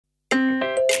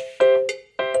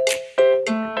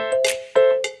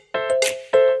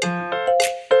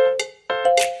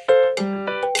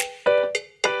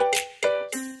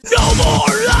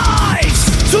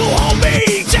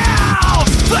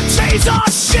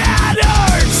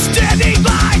shattered, standing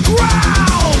my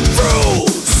ground. Through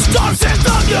storms and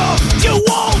thunder, you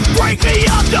won't break me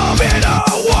under. Bitter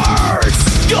words,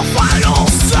 your final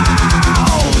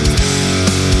sound.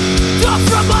 Come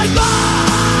from my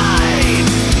mind,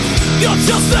 you're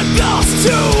just a ghost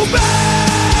to me.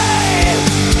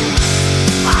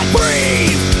 I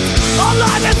breathe,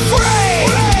 alive and free.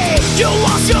 You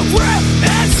lost your grip,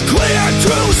 it's clear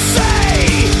to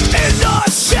see. In the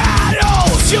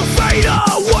shadows, you fade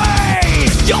away.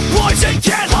 Your poison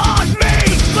can't haunt me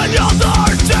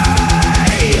another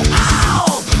day.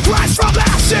 I'll rise from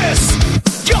ashes,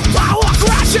 your power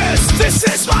crashes. This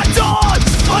is my dawn,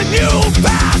 a new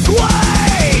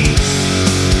pathway.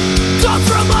 Come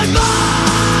from my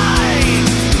mind,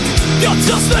 you're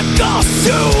just a ghost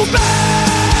to me.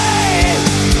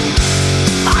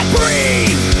 I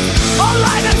breathe,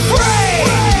 alive and free.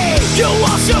 You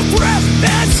lost your grip,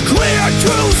 it's clear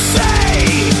to see.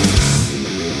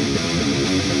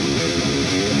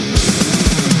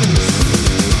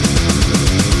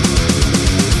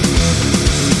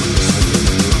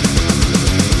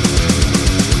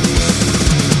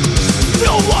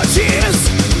 No more tears,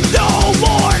 no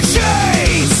more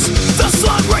chains. The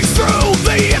sun breaks through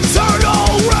the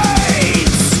eternal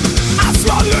rains. I'm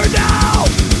stronger now,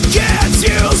 can't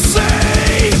you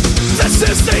see? This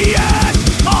is the end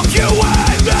of you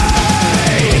and me.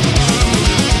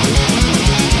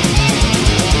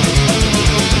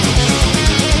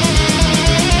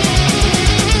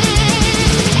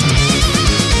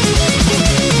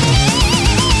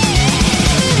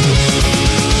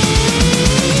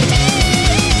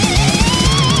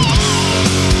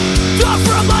 Come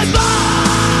from my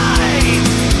mind,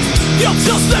 you're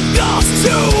just a ghost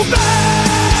to me.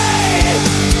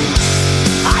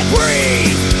 I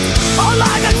breathe,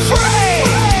 alive and free.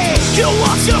 You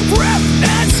lost your grip,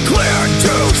 it's clear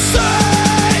to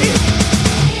see.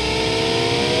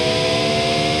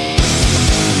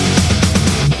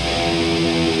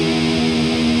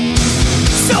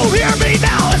 So hear me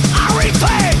now as I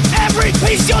reclaim every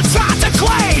piece you tried to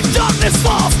claim. Darkness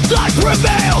falls, light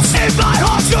prevails. In my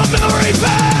heart your memory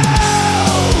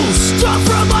fails. Come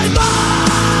from my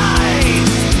mind,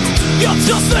 you're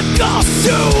just a ghost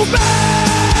to me.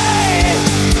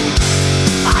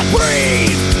 I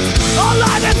breathe,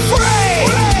 alive and free.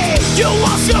 You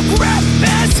lost your grip,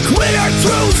 it's clear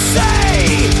to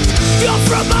see. Come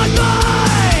from my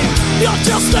mind, you're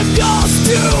just a ghost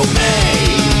to me.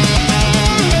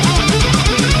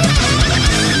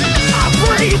 I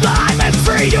breathe, alive and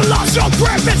free. You lost your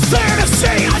grip, it's clear to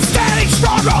see. I'm standing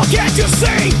stronger, can't you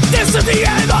see? This is the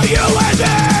end of you and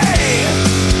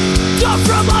me. Come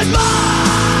from my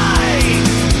mind,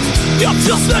 you're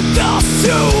just a ghost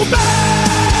to me.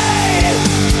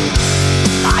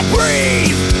 I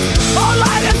breathe,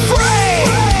 alive and free.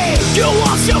 You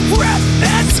lost your grip,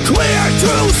 it's clear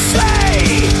to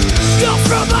see. Come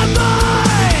from my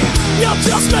mind, you're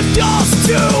just a ghost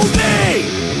to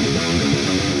me.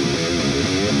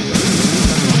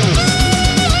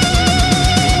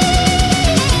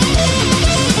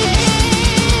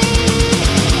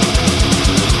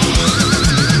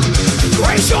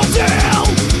 Raise your tail,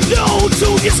 no to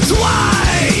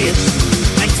destroy,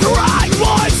 and cry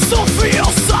once to feel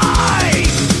sight.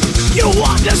 You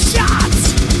want the shot,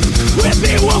 with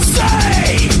me we'll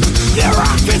say. There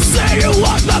I can say you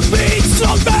want the beats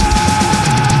of me.